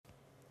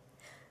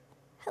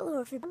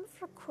Hello everyone,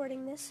 I'm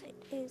recording this. It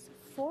is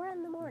 4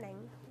 in the morning.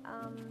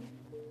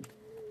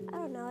 I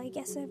don't know, I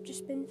guess I've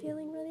just been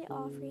feeling really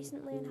off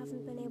recently and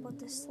haven't been able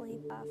to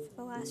sleep. For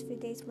the last few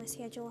days my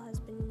schedule has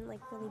been really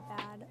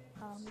bad.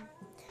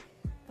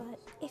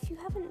 But if you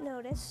haven't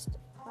noticed,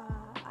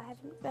 I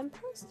haven't been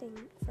posting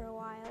for a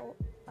while.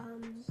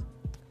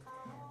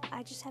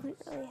 I just haven't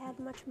really had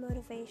much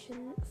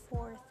motivation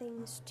for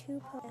things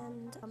to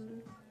post,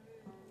 and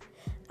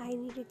I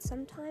needed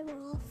some time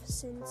off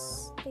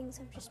since things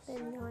have just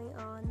been going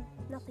on.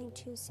 Nothing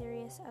too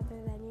serious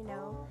other than,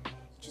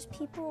 just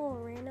people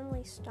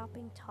randomly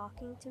stopping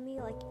talking to me,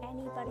 like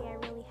anybody I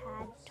really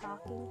had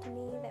talking to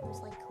me that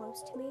was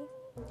close to me.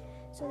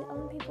 So the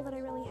only people that I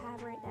really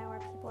have right now are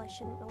people I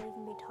shouldn't really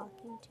even be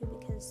talking to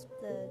because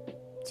the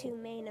two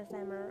main of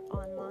them are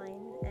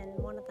online and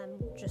one of them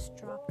just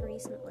dropped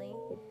recently.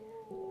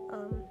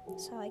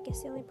 So I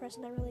guess the only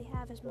person I really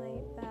have is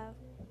my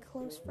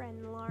close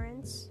friend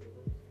Lawrence.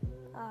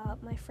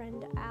 My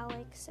friend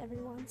Alex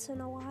every once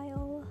in a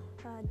while,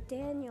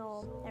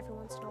 Daniel every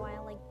once in a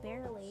while,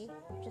 barely,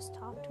 just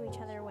talk to each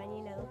other when,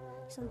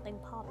 something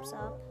pops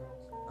up,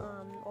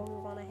 or we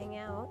want to hang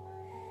out.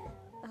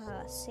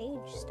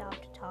 Sage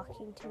stopped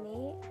talking to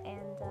me,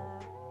 and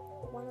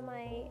one of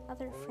my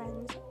other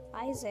friends,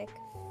 Isaac,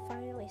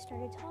 finally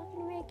started talking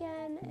to me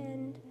again,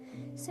 and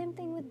same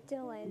thing with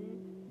Dylan.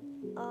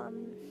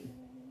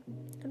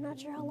 I'm not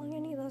sure how long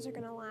any of those are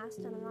going to last,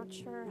 and I'm not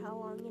sure how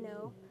long,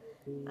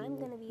 I'm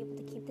going to be able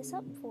to keep this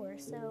up for.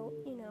 So,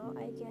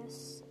 I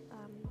guess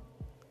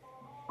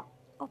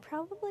I'll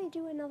probably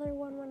do another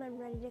one when I'm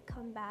ready to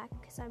come back,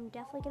 because I'm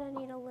definitely going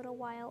to need a little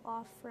while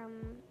off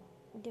from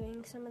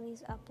doing some of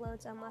these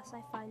uploads unless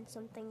I find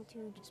something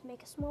to just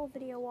make a small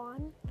video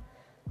on.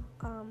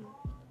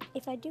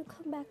 If I do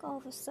come back all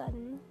of a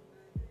sudden,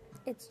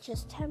 it's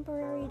just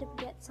temporary to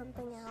get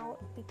something out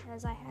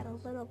because I had a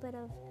little bit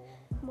of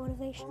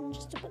motivation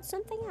just to put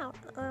something out.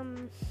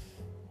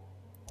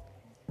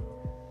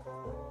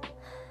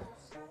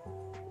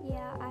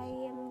 Yeah, I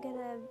am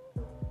gonna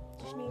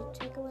just need to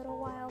take a little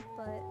while,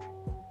 but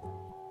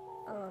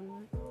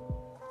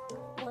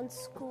once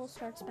school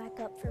starts back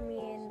up for me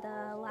in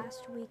the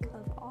last week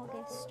of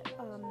August,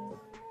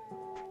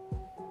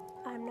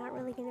 I'm not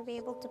really gonna be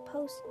able to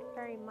post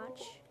very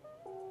much.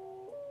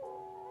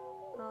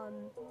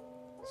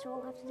 So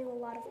I'll have to do a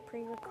lot of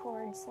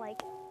pre-records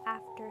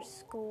after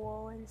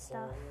school and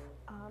stuff.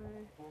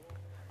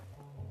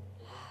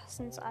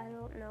 Since I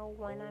don't know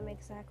when I'm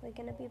exactly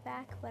gonna be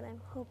back, but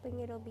I'm hoping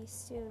it'll be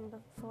soon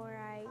before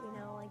I,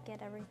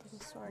 get everything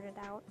sorted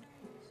out.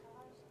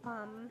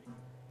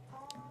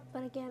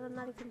 But again, I'm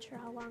not even sure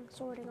how long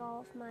sorting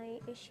all of my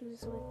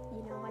issues with,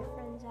 my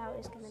friends out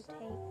is gonna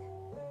take.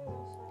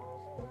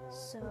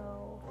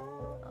 So,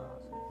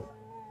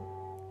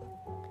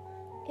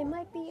 it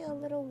might be a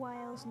little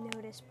while's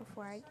notice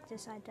before I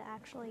decide to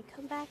actually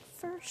come back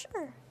for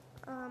sure.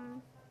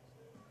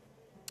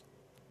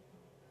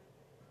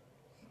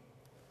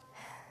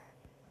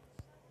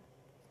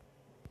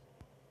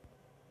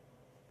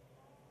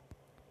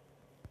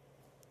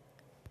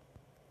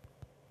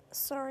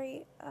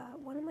 Sorry,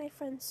 one of my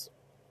friends,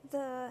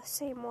 the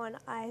same one,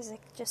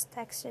 Isaac, just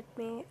texted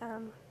me.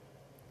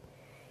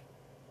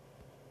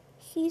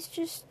 He's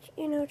just,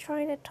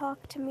 trying to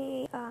talk to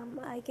me,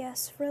 I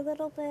guess, for a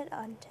little bit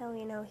until,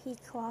 he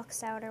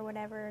clocks out or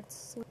whatever.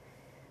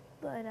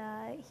 But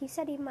he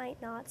said he might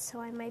not,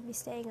 so I might be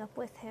staying up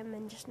with him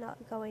and just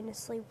not going to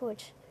sleep,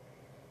 which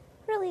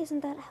really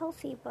isn't that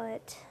healthy,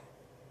 but,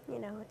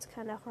 it's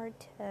kind of hard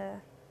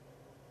to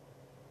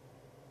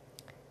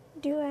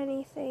do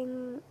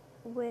anything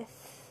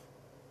with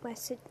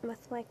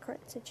my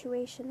current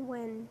situation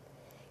when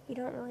you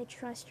don't really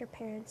trust your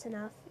parents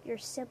enough. Your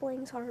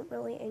siblings aren't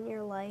really in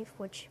your life,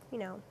 which,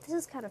 this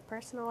is kind of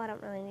personal. I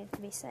don't really need to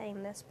be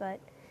saying this, but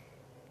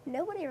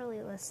nobody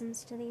really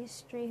listens to these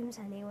streams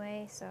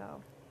anyway,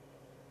 so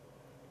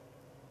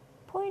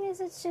point is,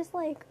 it's just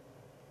I'm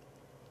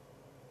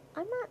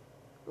not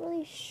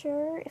really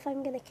sure if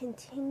I'm going to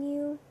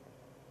continue.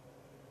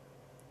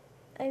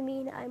 I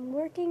mean, I'm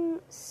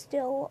working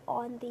still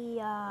on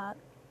the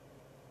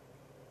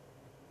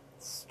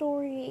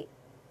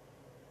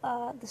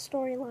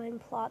storyline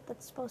plot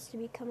that's supposed to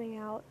be coming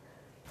out.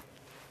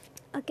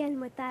 Again,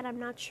 with that, I'm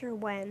not sure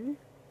when,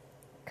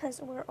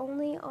 because we're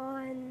only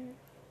on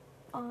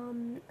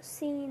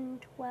scene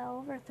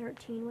 12 or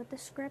 13 with the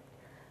script.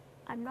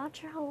 I'm not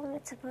sure how long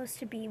it's supposed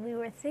to be. We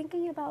were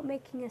thinking about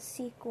making a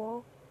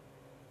sequel,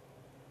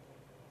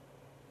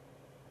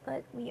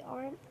 but we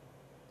aren't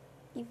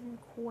even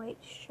quite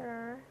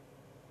sure.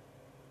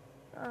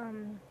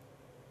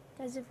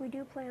 As if we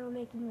do plan on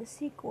making the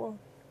sequel,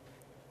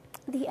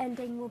 the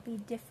ending will be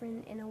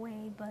different in a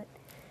way, but,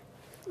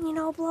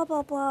 blah,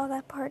 blah, blah,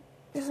 that part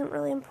isn't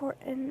really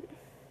important.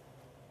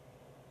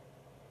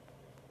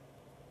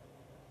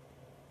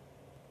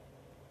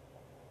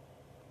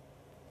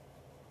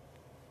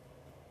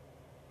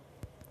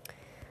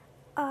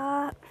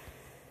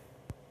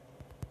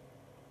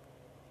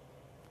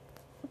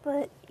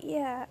 But,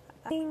 yeah,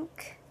 I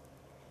think,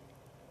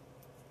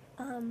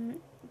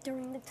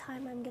 during the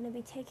time I'm going to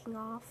be taking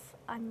off,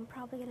 I'm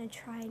probably going to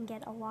try and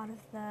get a lot of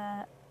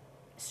the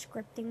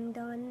scripting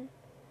done.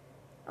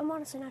 I'm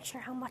honestly not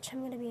sure how much I'm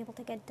going to be able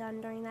to get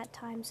done during that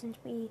time, since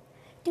we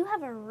do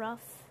have a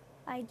rough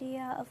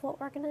idea of what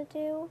we're going to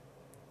do.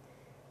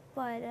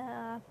 But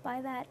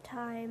by that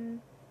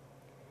time,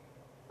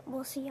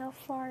 we'll see how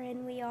far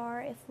in we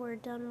are, if we're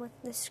done with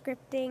the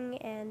scripting,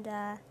 and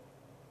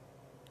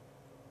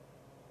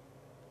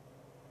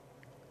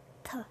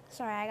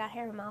sorry, I got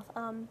hair in my mouth.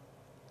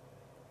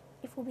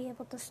 If we'll be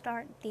able to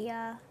start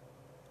the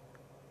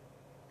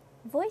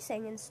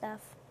voicing and stuff,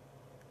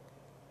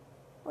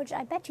 which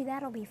I bet you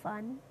that'll be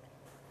fun.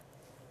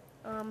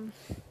 I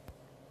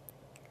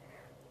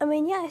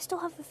mean, yeah, I still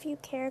have a few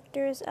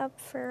characters up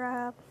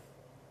for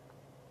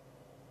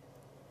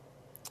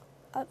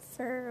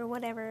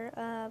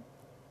whatever,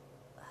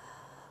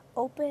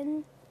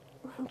 open.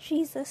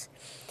 Jesus.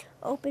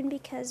 Open,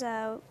 because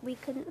we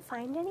couldn't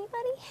find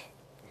anybody.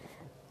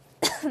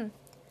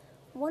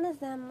 One of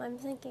them, I'm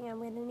thinking I'm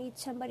going to need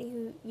somebody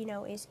who,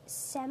 is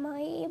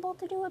semi-able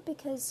to do it,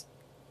 because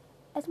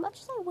as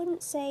much as I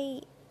wouldn't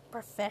say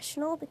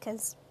professional,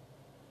 because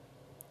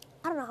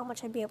I don't know how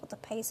much I'd be able to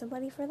pay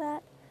somebody for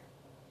that,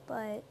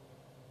 but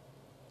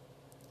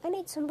I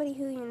need somebody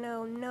who,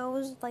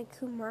 knows,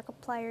 who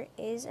Markiplier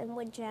is, and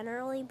would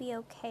generally be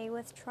okay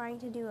with trying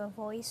to do a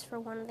voice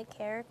for one of the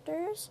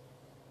characters.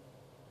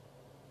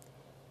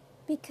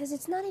 Because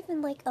it's not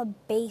even, a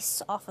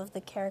base off of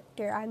the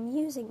character. I'm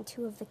using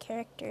two of the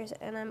characters,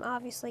 and I'm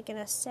obviously going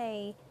to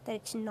say that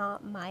it's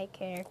not my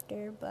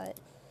character, but,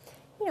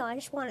 I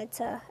just wanted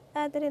to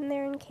add that in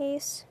there in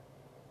case.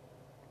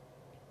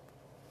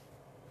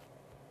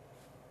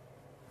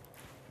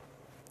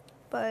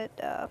 But,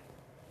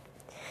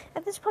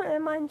 at this point, my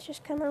mind's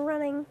just kind of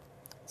running.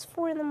 It's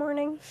 4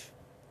 a.m.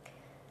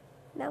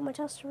 Not much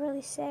else to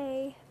really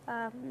say,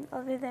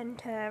 other than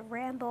to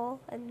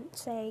ramble and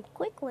say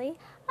quickly,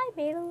 I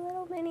made a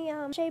little mini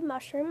shade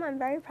mushroom. I'm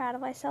very proud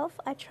of myself.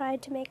 I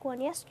tried to make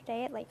one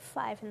yesterday at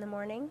 5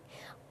 a.m,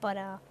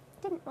 but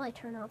didn't really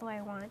turn out the way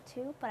I wanted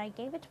to, but I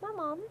gave it to my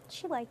mom.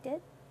 She liked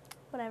it.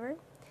 Whatever.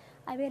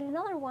 I made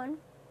another one.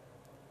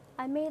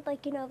 I made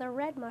the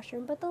red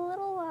mushroom, but the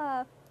little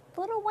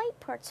white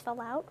parts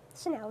fell out,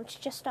 so now it's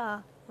just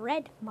a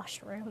red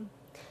mushroom.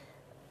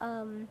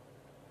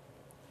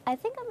 I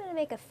think I'm going to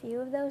make a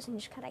few of those and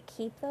just kind of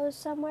keep those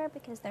somewhere,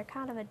 because they're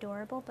kind of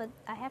adorable, but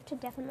I have to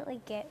definitely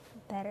get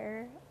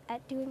better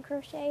at doing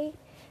crochet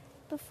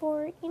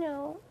before,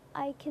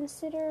 I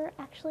consider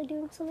actually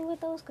doing something with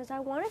those, because I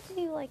wanted to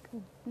do,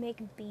 make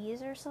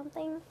bees or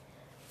something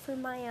for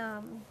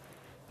my,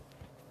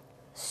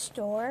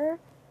 store,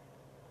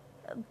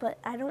 but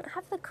I don't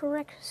have the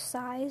correct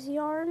size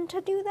yarn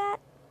to do that,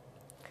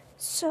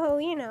 so,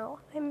 I'm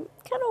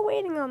kind of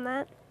waiting on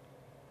that.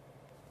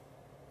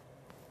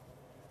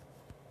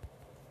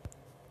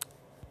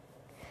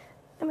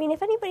 I mean,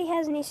 if anybody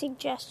has any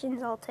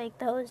suggestions, I'll take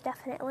those,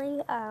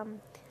 definitely.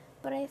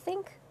 But I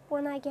think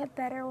when I get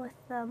better with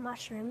the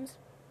mushrooms,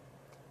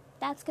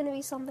 that's going to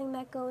be something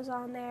that goes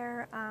on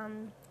there.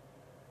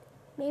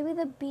 Maybe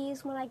the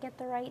bees when I get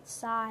the right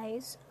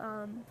size.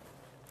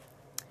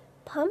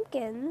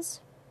 Pumpkins,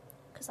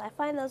 because I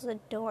find those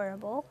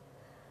adorable.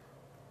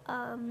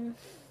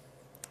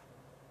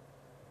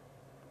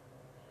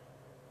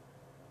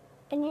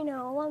 And,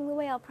 along the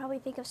way, I'll probably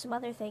think of some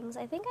other things.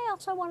 I think I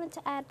also wanted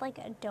to add, a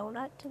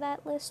donut to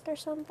that list or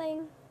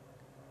something.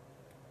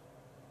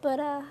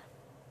 But, I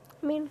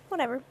mean,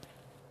 whatever.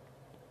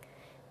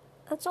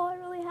 That's all I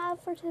really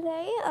have for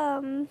today.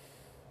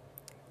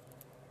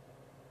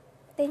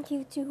 Thank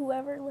you to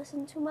whoever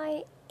listened to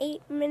my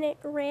 8-minute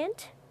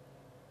rant.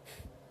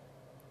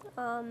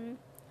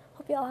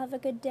 Hope you all have a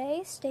good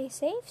day. Stay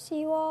safe. See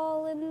you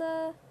all in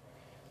the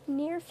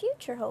near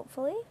future,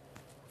 hopefully.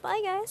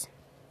 Bye, guys.